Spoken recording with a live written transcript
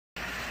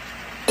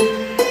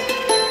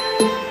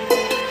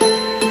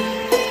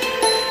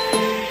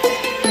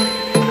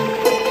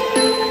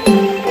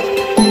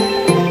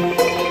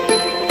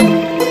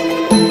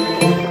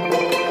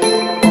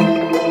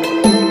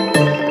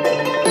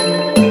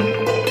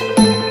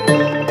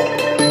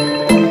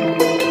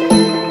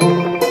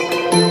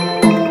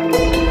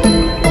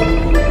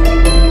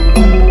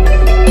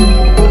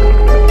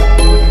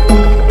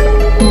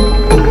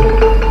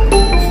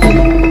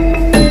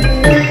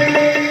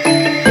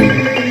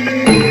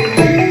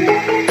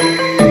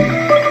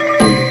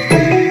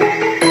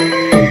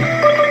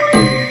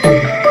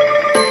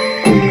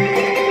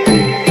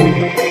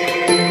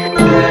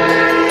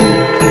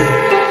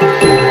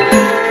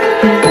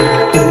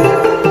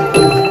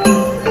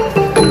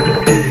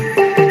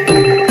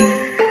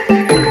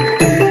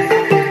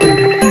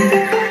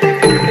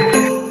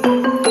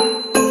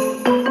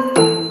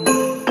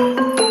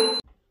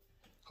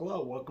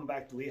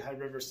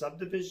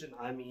Subdivision.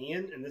 I'm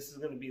Ian, and this is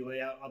going to be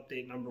layout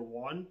update number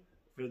 1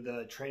 for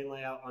the train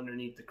layout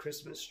underneath the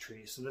Christmas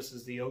tree. So this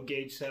is the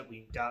O-gauge set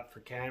we got for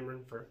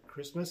Cameron for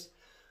Christmas.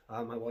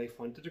 My wife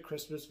went to the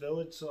Christmas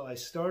village, so I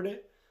started.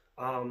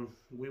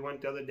 We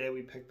went the other day,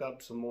 we picked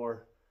up some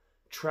more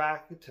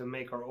track to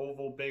make our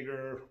oval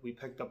bigger. We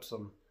picked up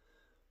some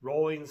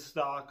rolling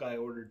stock. I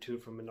ordered 2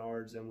 from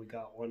Menards, and we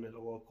got 1 at a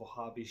local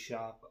hobby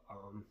shop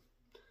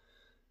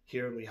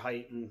here in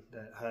Lehighton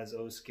that has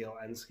O scale,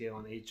 N scale,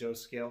 and HO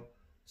scale.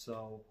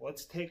 So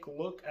let's take a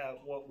look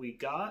at what we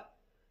got,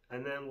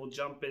 and then we'll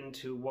jump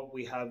into what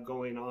we have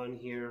going on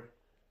here.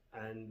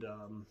 And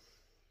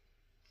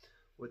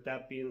with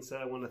that being said,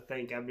 I want to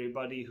thank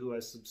everybody who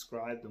has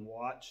subscribed and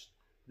watched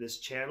this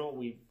channel.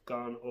 We've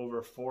gone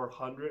over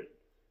 400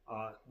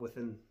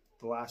 within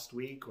the last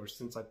week or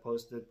since I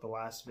posted the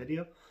last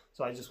video.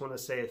 So I just want to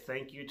say a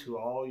thank you to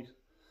all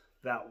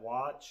that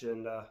watch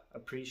and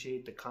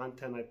appreciate the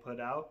content I put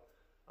out.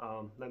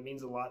 That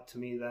means a lot to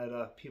me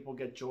that people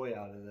get joy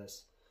out of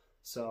this.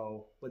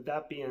 So with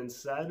that being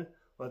said,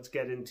 let's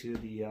get into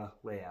the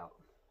layout.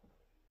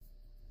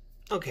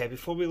 Okay,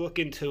 before we look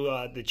into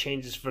the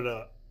changes for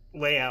the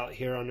layout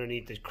here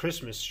underneath the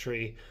Christmas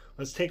tree,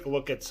 let's take a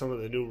look at some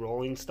of the new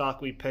rolling stock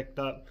we picked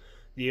up.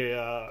 The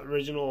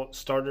original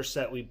starter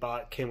set we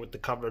bought came with the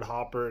covered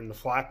hopper and the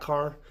flat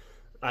car.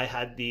 I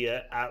had the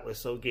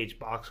Atlas O-gauge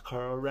box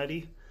car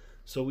already,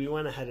 so we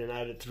went ahead and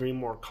added 3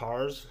 more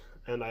cars,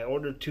 and I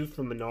ordered 2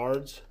 from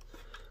Menards.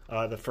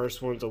 The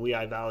first one's a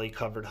Lehigh Valley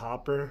covered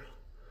hopper.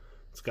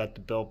 It's got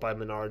the built by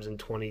Menards in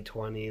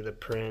 2020, the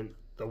print,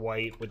 the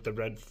white with the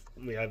red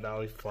Lehigh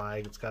Valley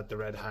flag. It's got the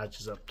red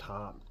hatches up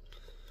top.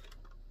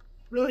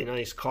 Really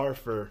nice car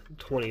for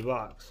 20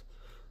 bucks.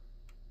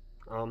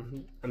 I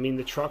mean,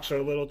 the trucks are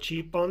a little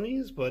cheap on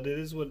these, but it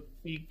is what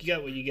you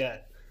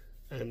get.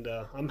 And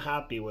I'm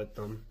happy with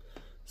them.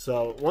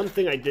 So one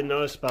thing I did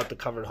notice about the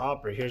covered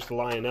hopper, here's the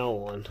Lionel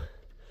one,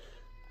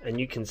 and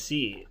you can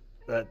see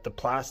that the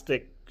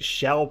plastic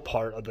shell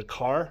part of the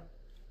car,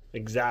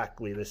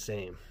 exactly the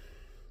same.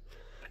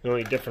 The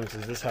only difference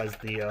is this has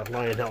the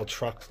Lionel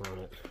trucks on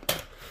it.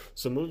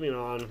 So moving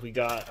on, we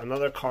got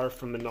another car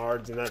from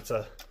Menards, and that's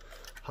a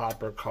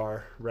hopper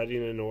car,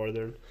 Reading and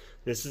Northern.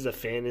 This is a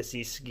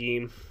fantasy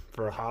scheme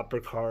for a hopper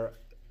car.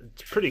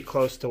 It's pretty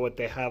close to what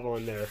they have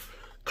on their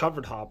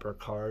covered hopper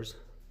cars.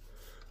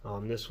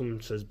 This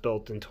one says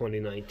built in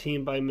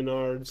 2019 by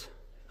Menards.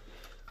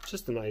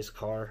 Just a nice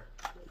car.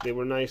 They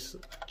were nice,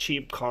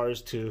 cheap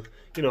cars to,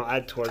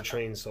 add to our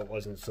train so it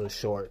wasn't so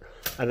short.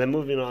 And then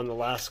moving on, the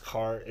last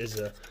car is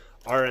a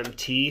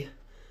RMT.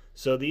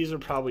 So these are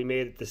probably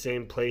made at the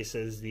same place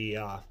as the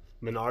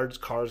Menards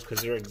cars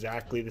because they're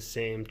exactly the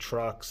same.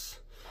 Trucks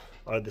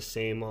are the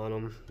same on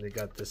them. They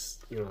got this,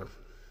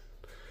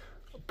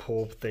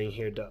 pull thing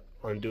here to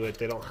undo it.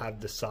 They don't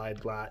have the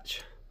side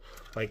latch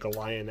like a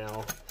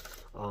Lionel.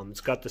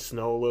 It's got the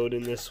snow load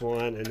in this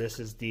one, and this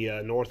is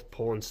the North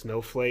Pole and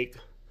Snowflake.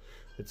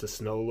 It's a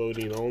snow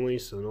loading only,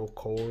 so no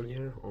coal in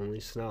here, only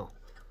snow.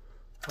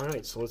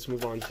 Alright, so let's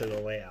move on to the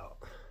layout.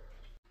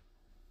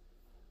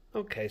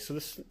 Okay, so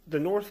the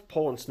North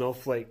Pole and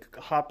Snowflake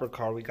hopper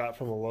car we got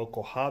from a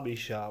local hobby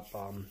shop.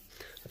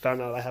 I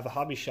found out I have a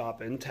hobby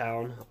shop in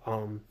town.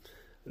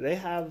 They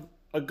have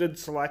a good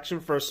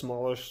selection for a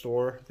smaller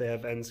store. They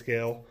have N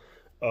scale,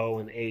 O,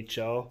 and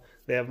HO.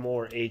 They have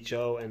more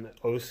HO and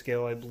O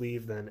scale, I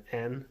believe, than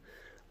N.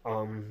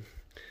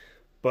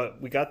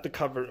 But we got the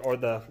cover, or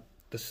the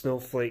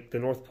Snowflake, the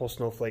North Pole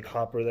Snowflake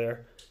hopper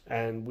there.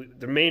 And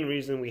the main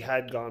reason we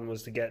had gone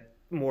was to get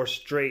more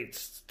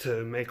straights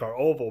to make our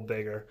oval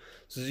bigger.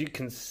 So as you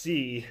can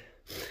see,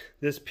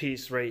 this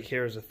piece right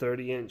here is a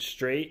 30-inch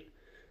straight.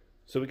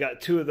 So we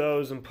got 2 of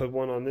those and put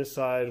one on this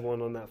side,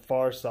 one on that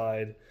far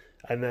side.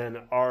 And then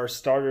our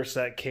starter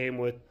set came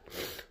with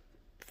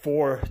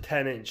 4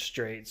 10-inch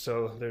straights.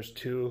 So there's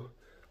 2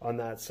 on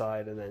that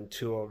side and then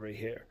 2 over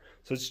here.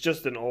 So it's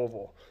just an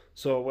oval.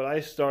 So what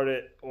I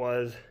started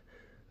was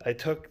I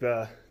took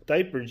the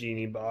Diaper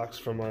Genie box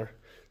from our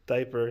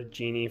Diaper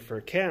Genie for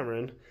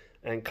Cameron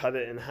and cut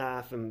it in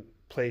half and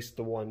placed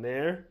the one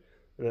there,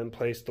 and then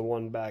placed the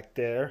one back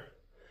there.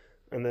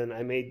 And then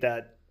I made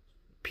that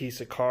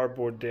piece of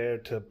cardboard there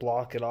to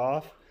block it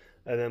off,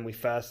 and then we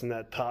fastened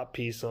that top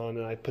piece on,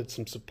 and I put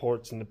some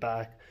supports in the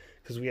back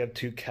because we have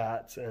 2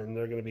 cats and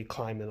they're going to be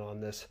climbing on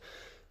this.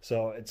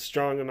 So it's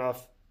strong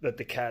enough that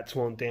the cats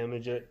won't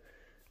damage it.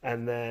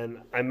 And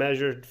then I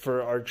measured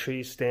for our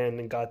tree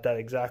stand and got that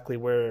exactly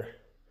where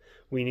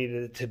we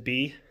needed it to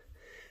be.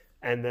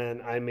 And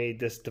then I made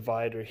this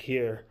divider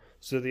here.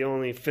 So the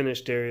only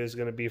finished area is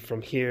going to be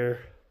from here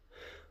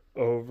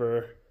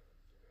over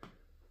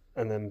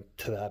and then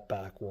to that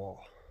back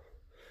wall.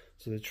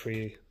 So the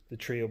tree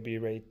will be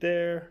right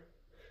there,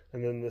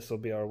 and then this will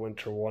be our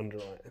winter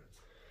wonderland.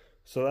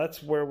 So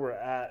that's where we're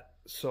at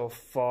so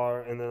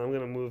far, and then I'm going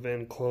to move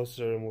in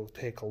closer and we'll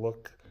take a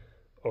look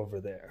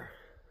over there.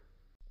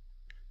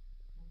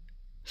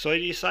 So I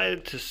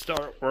decided to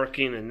start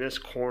working in this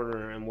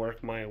corner and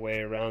work my way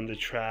around the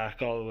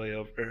track all the way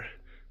over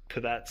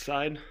to that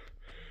side.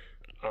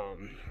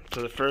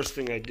 So the first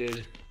thing I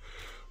did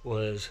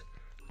was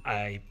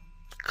I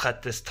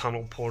cut this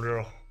tunnel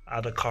portal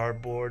out of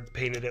cardboard,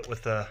 painted it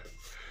with a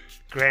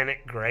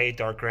granite gray,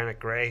 dark granite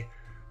gray.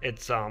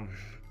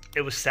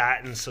 It was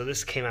satin, so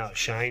this came out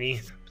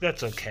shiny, but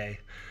that's okay.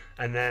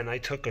 And then I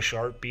took a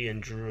Sharpie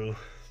and drew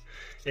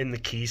in the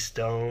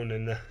keystone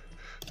and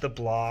the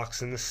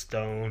blocks and the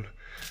stone.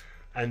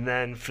 And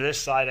then for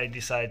this side, I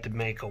decided to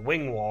make a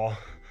wing wall.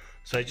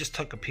 So I just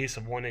took a piece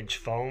of 1-inch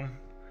foam,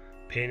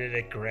 painted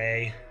it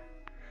gray,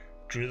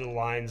 drew the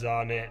lines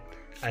on it,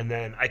 and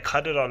then I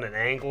cut it on an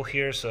angle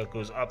here so it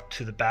goes up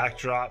to the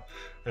backdrop,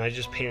 and I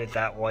just painted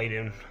that white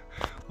in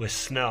with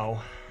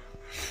snow.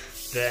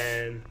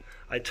 Then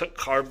I took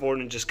cardboard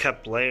and just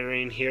kept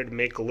layering here to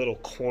make a little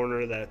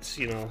corner that's,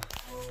 you know,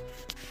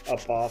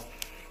 up off.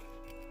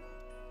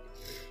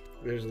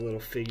 There's a little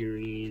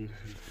figurine,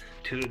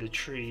 2 of the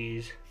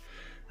trees.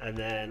 And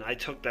then I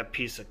took that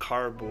piece of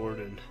cardboard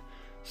and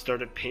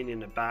started painting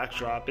the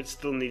backdrop. It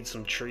still needs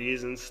some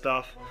trees and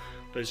stuff,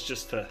 but it's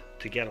just to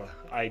get an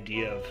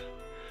idea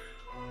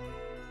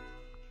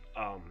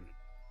of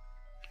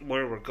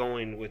where we're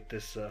going with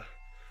this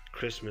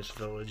Christmas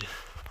village.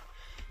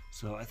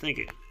 So I think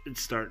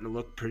it's starting to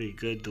look pretty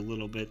good, the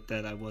little bit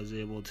that I was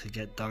able to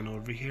get done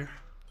over here.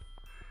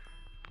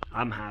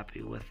 I'm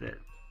happy with it.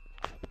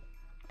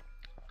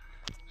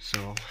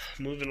 So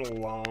moving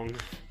along,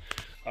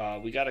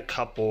 we got a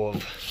couple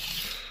of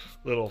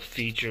little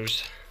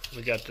features.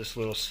 We got this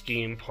little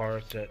steam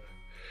part that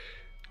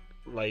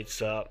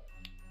lights up,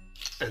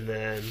 and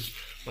then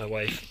my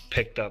wife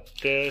picked up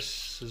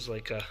this is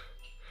like a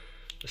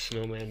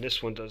snowman.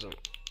 This one doesn't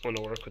want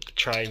to work with the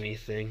try me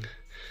thing.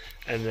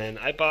 And then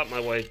I bought my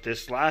wife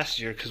this last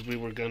year because we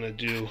were gonna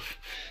do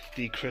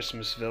the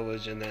Christmas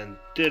village and then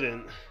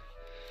didn't.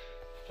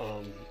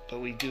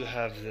 But we do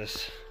have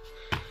this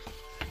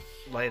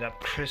light up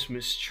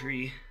Christmas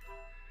tree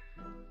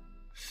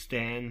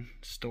stand,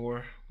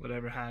 store,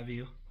 whatever have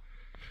you.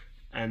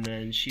 And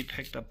then she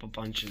picked up a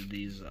bunch of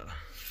these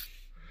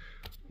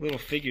little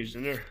figures,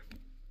 and they're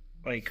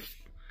like,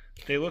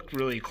 they look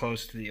really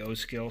close to the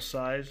O-scale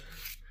size.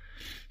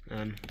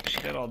 And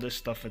she got all this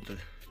stuff at the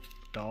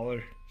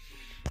Dollar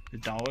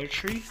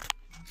Tree.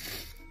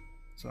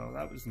 So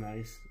that was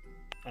nice.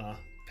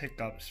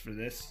 Pickups for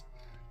this.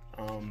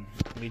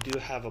 We do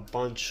have a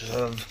bunch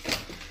of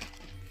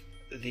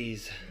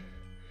these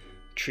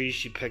trees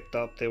she picked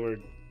up. They were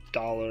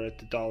 $1 at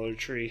the Dollar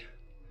Tree.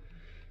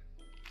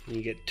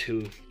 You get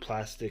 2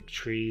 plastic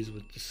trees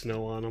with the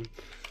snow on them.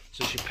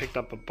 So she picked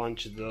up a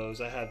bunch of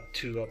those. I have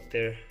 2 up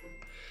there.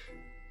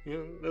 You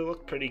know, they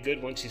look pretty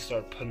good once you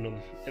start putting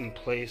them in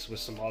place with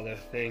some other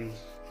things.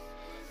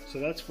 So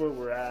that's where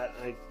we're at.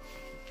 I'm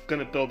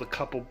gonna build a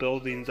couple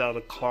buildings out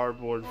of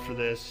cardboard for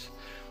this.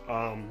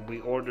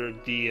 We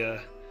ordered the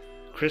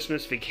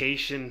Christmas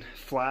Vacation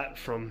flat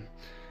from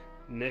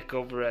Nick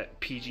over at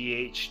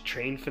PGH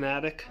Train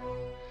Fanatic.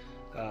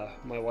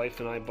 My wife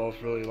and I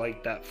both really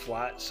liked that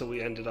flat, so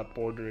we ended up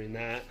ordering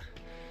that.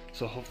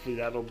 So hopefully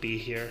that'll be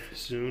here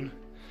soon,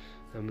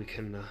 and we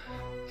can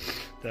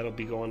that'll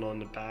be going on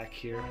the back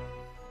here.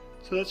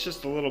 So that's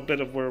just a little bit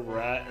of where we're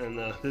at, and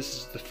this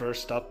is the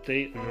first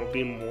update, and there'll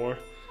be more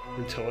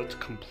until it's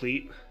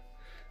complete.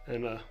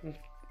 And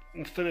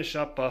we'll finish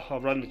up.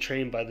 I'll run the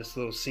train by this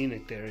little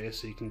scenic area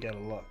so you can get a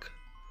look.